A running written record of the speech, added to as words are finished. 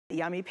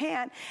yummy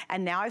pant,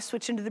 and now I've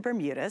switched into the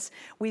Bermudas.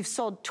 We've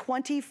sold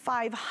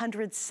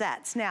 2,500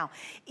 sets. Now,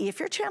 if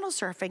you're channel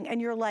surfing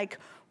and you're like,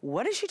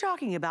 what is she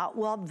talking about?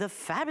 Well, the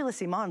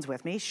fabulous Iman's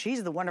with me.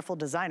 She's the wonderful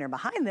designer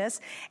behind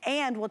this,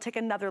 and we'll take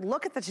another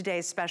look at the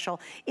today's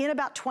special in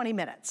about 20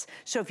 minutes.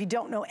 So if you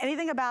don't know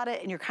anything about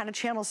it and you're kind of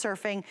channel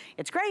surfing,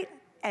 it's great.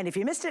 And if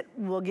you missed it,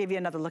 we'll give you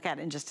another look at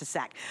it in just a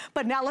sec.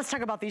 But now let's talk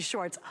about these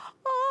shorts.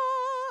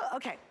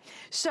 Okay,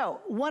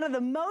 so one of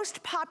the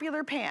most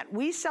popular pant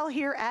we sell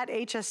here at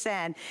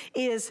HSN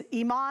is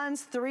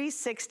Iman's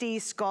 360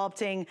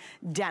 sculpting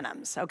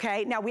denims,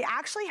 okay? Now we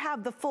actually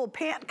have the full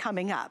pant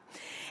coming up,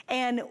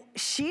 and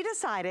she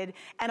decided,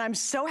 and I'm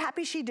so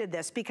happy she did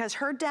this because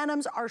her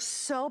denims are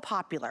so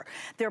popular.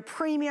 They're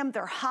premium,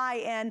 they're high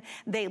end,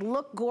 they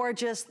look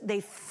gorgeous,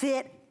 they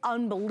fit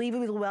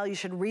unbelievably well. You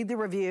should read the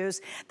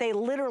reviews. They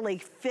literally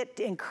fit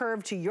and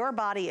curve to your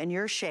body and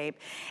your shape.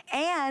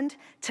 And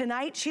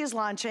tonight she is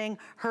launching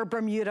her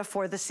Bermuda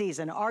for the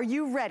season. Are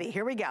you ready?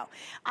 Here we go.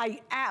 I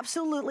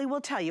absolutely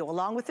will tell you,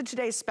 along with the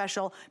today's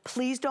special,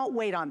 please don't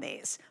wait on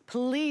these.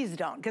 Please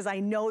don't, because I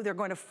know they're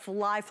going to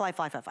fly, fly,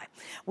 fly, fly, fly.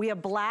 We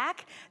have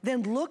black,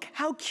 then look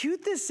how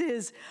cute this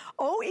is.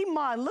 Oh,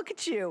 Iman, look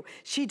at you.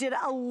 She did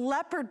a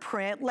leopard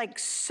print, like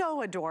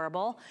so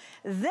adorable.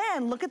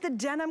 Then look at the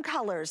denim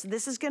colors.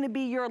 This is going to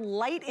be your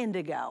light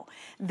indigo.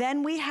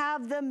 Then we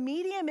have the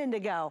medium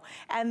indigo.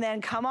 And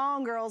then come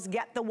on, girls,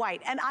 get the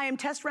white. And I am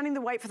test running the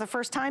white for the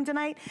first time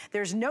tonight.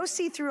 There's no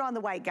see-through on the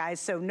white, guys,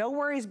 so no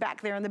worries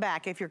back there in the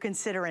back if you're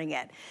considering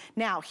it.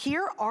 Now,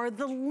 here are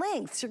the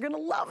lengths. You're going to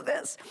love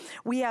this.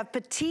 We have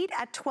petite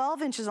at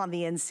 12 inches on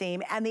the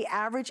inseam, and the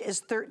average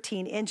is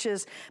 13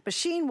 inches.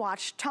 Machine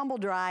wash, tumble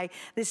dry.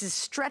 This is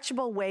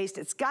stretchable waist.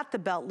 It's got the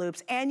belt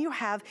loops, and you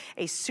have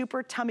a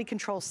super tummy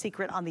control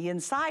secret on the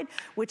inside,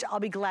 which I'll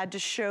be glad to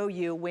show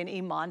you when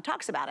Iman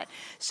talks about it.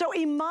 So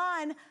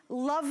Iman,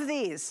 love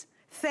these.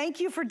 Thank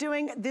you for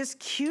doing this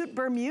cute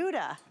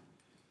Bermuda.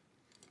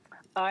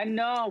 I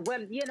know.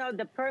 Well, you know,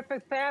 the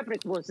perfect fabric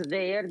was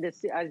there.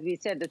 This, as we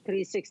said, the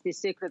 360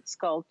 Secret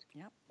Sculpt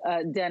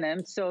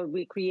denim. So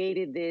we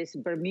created this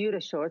Bermuda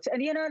shorts.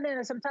 And, you know,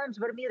 sometimes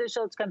Bermuda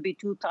shorts can be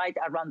too tight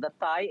around the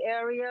thigh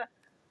area.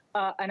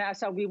 And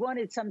so we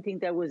wanted something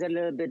that was a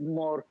little bit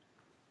more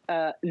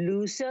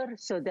looser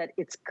so that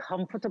it's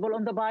comfortable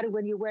on the body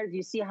when you wear it.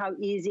 You see how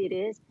easy it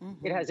is?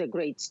 Mm-hmm. It has a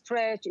great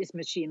stretch. It's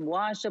machine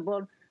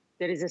washable.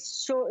 There is a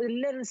short,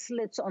 little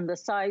slits on the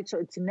side, so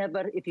it's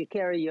never, if you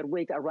carry your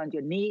weight around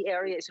your knee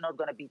area, it's not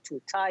going to be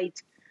too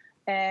tight.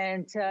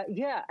 And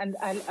yeah, and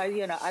I,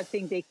 you know, I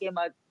think they came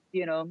out,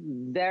 you know,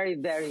 very,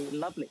 very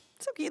lovely.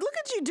 It's okay. Look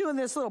at you doing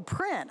this little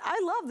print. I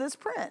love this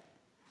print.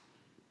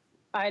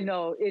 I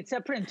know it's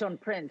a print on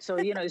print, so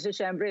you know it's a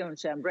chambray on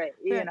chambray,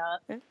 you know.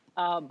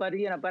 But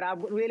you know, but I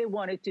really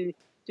wanted to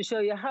show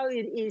you how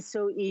it is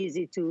so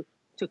easy to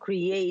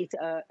create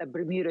a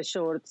Bermuda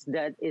shorts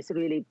that is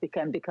really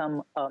can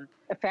become a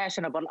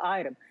fashionable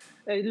item.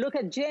 Look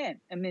at Jen.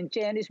 I mean,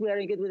 Jen is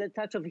wearing it with a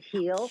touch of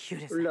heel.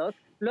 Look,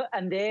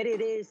 and there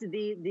it is,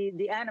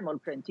 the animal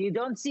print. You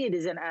don't see it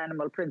as an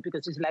animal print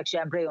because it's like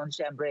chambray on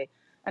chambray.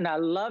 And I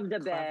love the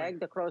bag,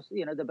 the cross,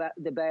 you know,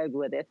 the bag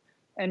with it.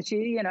 And she,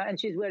 you know, and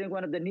she's wearing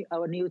one of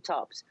our new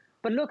tops.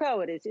 But look how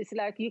it is. It's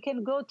like you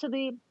can go to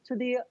the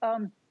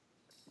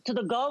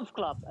golf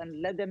club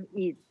and let them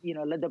eat, you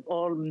know, let the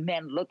all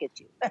men look at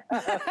you.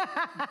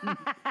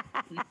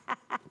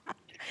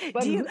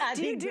 But do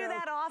you do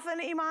that often,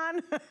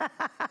 Iman?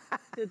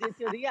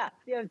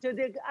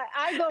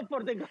 I go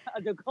for the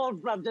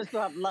golf club just to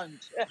have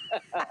lunch.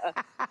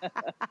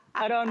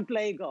 I don't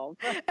play golf.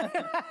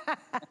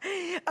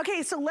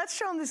 Okay, so let's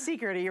show them the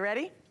secret. Are you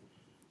ready?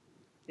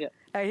 Yeah.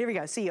 All right, here we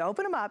go. So you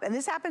open them up, and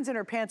this happens in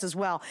her pants as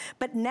well.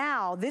 But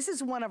now, this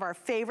is one of our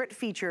favorite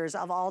features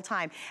of all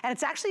time. And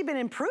it's actually been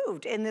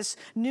improved in this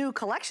new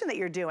collection that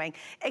you're doing.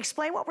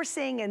 Explain what we're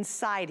seeing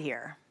inside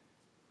here.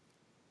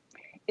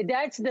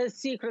 That's the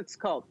secret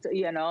sculpt,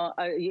 you know.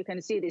 You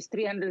can see it is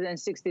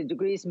 360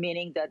 degrees,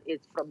 meaning that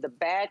it's from the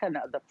back and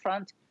the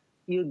front.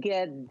 You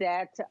get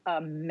that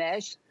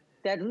mesh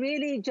that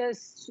really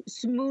just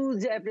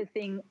smooths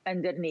everything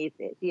underneath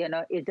it. You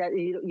know,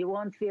 you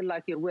won't feel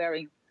like you're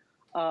wearing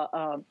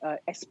a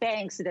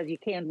Spanx that you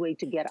can't wait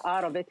to get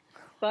out of it.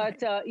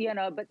 But, you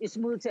know, but it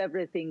smooths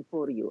everything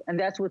for you. And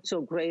that's what's so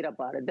great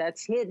about it.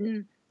 That's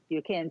hidden.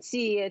 You can't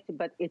see it,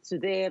 but it's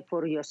there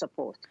for your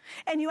support.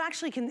 And you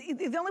actually can,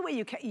 the only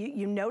way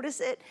you notice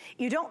it,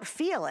 you don't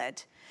feel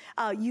it.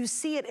 You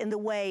see it in the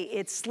way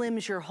it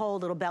slims your whole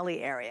little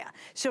belly area.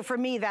 So for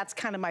me, that's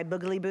kind of my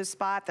boogly boo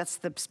spot. That's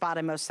the spot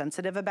I'm most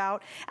sensitive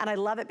about. And I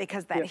love it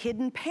because that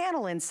hidden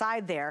panel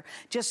inside there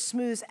just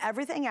smooths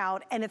everything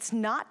out, and it's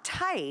not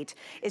tight.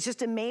 It's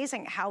just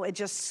amazing how it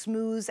just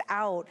smooths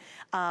out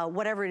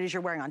whatever it is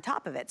you're wearing on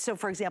top of it. So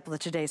for example, the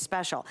today's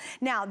special.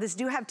 Now, this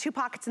do have 2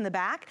 pockets in the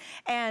back,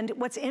 and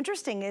what's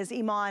interesting is,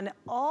 Iman,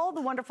 all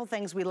the wonderful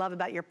things we love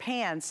about your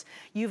pants,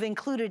 you've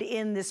included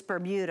in this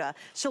Bermuda.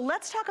 So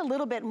let's talk a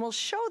little bit bit, and we'll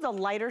show the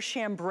lighter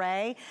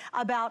chambray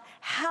about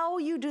how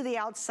you do the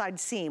outside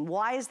seam.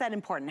 Why is that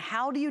important?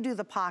 How do you do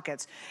the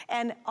pockets?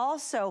 And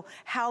also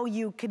how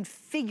you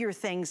configure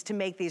things to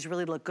make these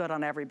really look good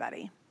on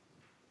everybody.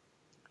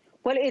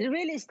 Well, it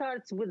really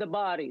starts with the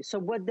body. So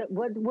what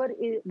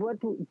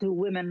do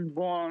women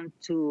want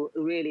to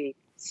really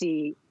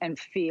see and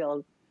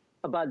feel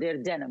about their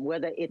denim,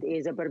 whether it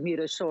is a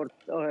Bermuda short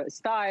or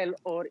style,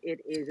 or it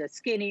is a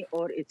skinny,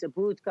 or it's a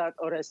boot cut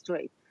or a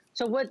straight.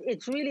 So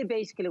it's really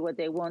basically what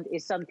they want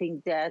is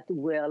something that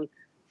will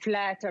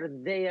flatter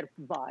their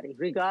body,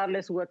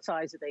 regardless what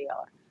size they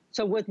are.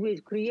 So what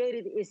we've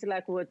created is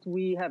like what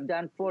we have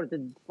done for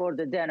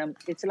the denim.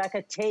 It's like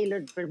a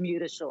tailored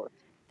Bermuda short.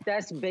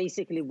 That's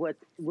basically what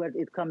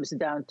it comes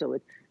down to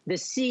it. The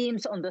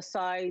seams on the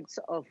sides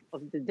of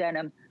the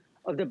denim,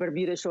 of the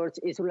Bermuda shorts,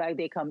 is like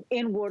they come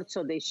inward,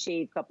 so they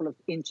shave a couple of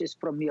inches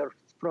from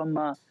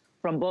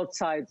both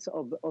sides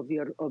of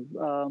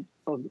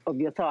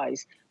your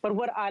thighs. But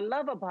what I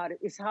love about it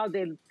is how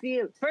they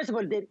feel. First of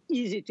all, they're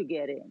easy to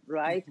get in,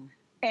 right? Mm-hmm.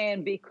 And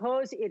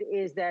because it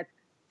is that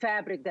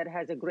fabric that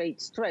has a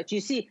great stretch,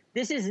 you see,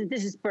 this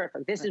is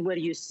perfect. This is where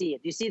you see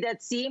it. You see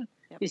that seam?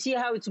 Yep. You see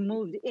how it's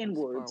moved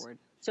inwards. Forward.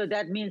 So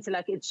that means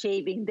like it's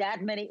shaving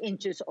that many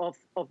inches of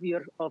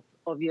your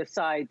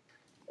side,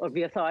 of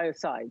your thigh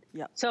side.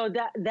 Yep. So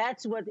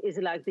that's what is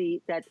like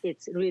that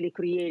it's really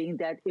creating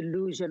that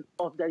illusion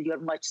of that you're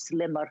much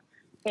slimmer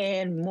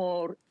and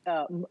more,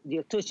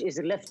 your tush is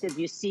lifted.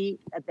 You see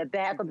at the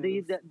back of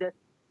the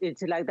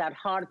it's like that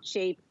heart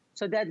shape.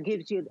 So that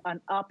gives you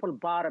an apple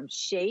bottom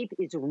shape.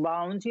 It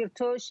rounds your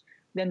tush.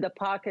 Then the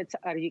pockets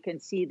are, you can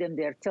see them,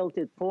 they're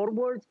tilted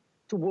forward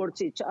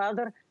towards each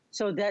other,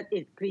 so that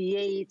it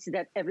creates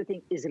that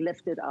everything is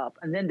lifted up.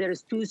 And then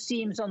there's two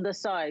seams on the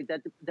side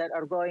that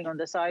are going on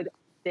the side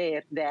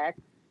there,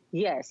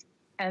 yes.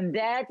 And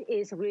that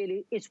is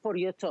really, it's for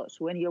your tush.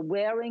 When you're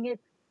wearing it,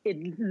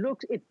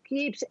 it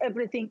keeps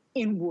everything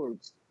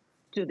inwards.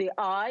 To the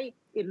eye,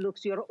 it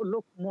looks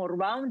more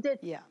rounded,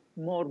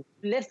 more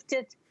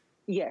lifted.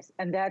 Yes,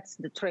 and that's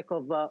the trick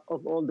of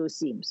all those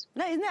seams.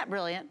 Now, isn't that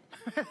brilliant?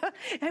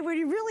 And when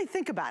you really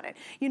think about it,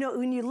 you know,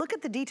 when you look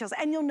at the details,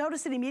 and you'll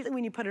notice it immediately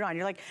when you put it on,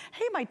 you're like,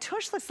 hey, my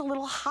tush looks a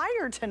little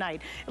higher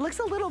tonight. It looks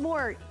a little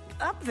more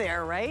up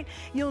there, right?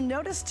 You'll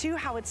notice too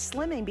how it's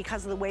slimming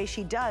because of the way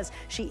she does.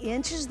 She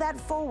inches that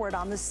forward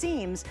on the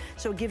seams,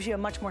 so it gives you a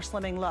much more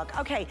slimming look.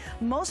 Okay,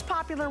 most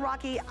popular,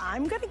 Rocky,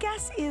 I'm gonna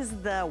guess is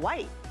the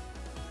white.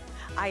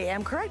 I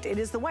am correct, it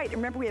is the white.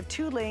 Remember, we have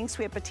two lengths,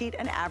 we have petite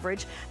and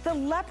average. The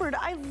leopard,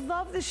 I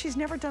love this. She's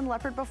never done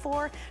leopard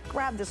before.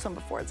 Grab this one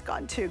before it's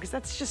gone too, because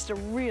that's just a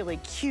really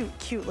cute,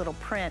 cute little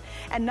print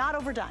and not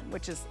overdone,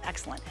 which is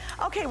excellent.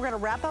 Okay, we're gonna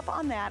wrap up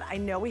on that. I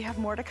know we have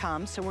more to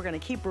come, so we're gonna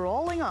keep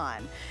rolling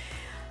on.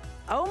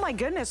 Oh my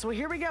goodness, well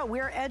here we go.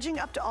 We're edging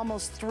up to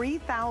almost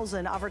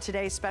 3,000 of our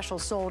today's special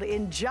sold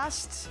in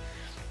just,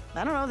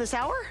 I don't know, this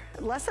hour?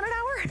 Less than an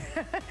hour?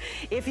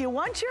 If you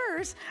want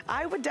yours,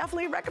 I would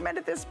definitely recommend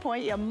at this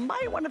point, you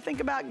might want to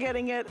think about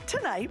getting it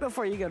tonight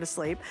before you go to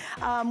sleep.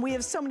 We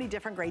have so many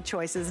different great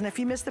choices, and if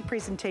you missed the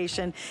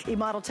presentation,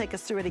 Iman will take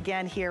us through it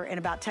again here in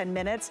about 10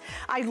 minutes.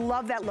 I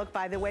love that look,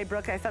 by the way,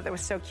 Brooke. I thought that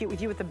was so cute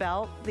with you with the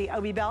belt, the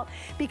obi belt,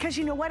 because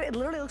you know what? It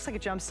literally looks like a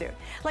jumpsuit.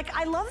 Like,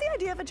 I love the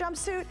idea of a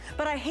jumpsuit,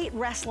 but I hate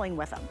wrestling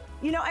with them.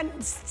 You know, and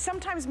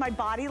sometimes my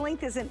body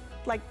length isn't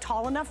like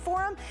tall enough for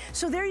them,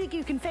 so there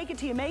you can fake it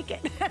till you make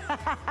it.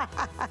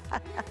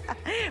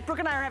 Brooke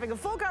and I are having a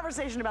full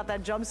conversation about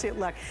that jumpsuit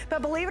look,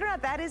 but believe it or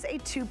not, that is a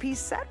two-piece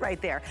set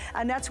right there.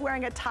 Annette's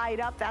wearing it tied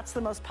up. That's the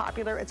most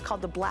popular. It's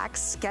called the black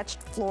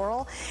sketched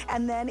floral.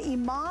 And then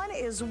Iman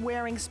is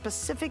wearing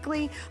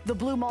specifically the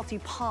blue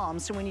multi-palm,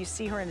 so when you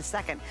see her in a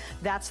second,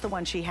 that's the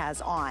one she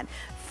has on.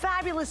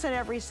 Fabulous in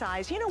every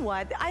size. You know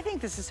what? I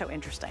think this is so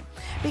interesting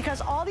because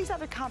all these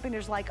other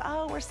companies are like,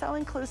 oh, we're so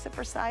inclusive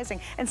for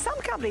sizing. And some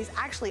companies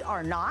actually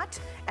are not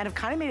and have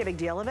kind of made a big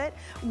deal of it.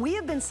 We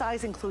have been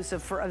size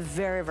inclusive for a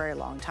very, very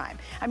long time.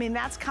 I mean,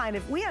 that's kind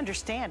of, we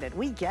understand it.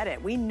 We get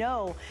it. We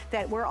know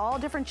that we're all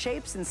different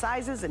shapes and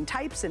sizes and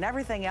types and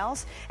everything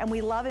else, and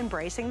we love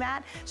embracing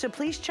that. So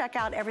please check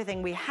out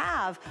everything we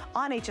have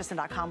on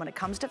hsn.com when it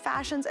comes to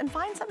fashions and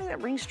find something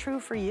that rings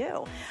true for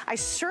you. I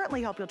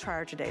certainly hope you'll try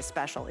our today's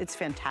special. It's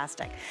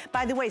fantastic.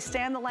 By the way,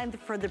 stay on the line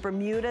for the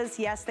Bermudas.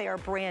 Yes, they are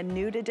brand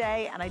new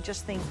today, and I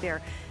just think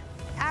they're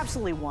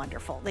absolutely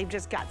wonderful. They've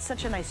just got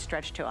such a nice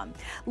stretch to them.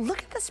 Look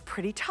at this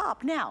pretty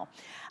top. Now,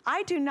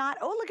 I do not,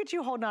 oh, look at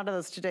you holding on to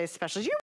those today's specials. You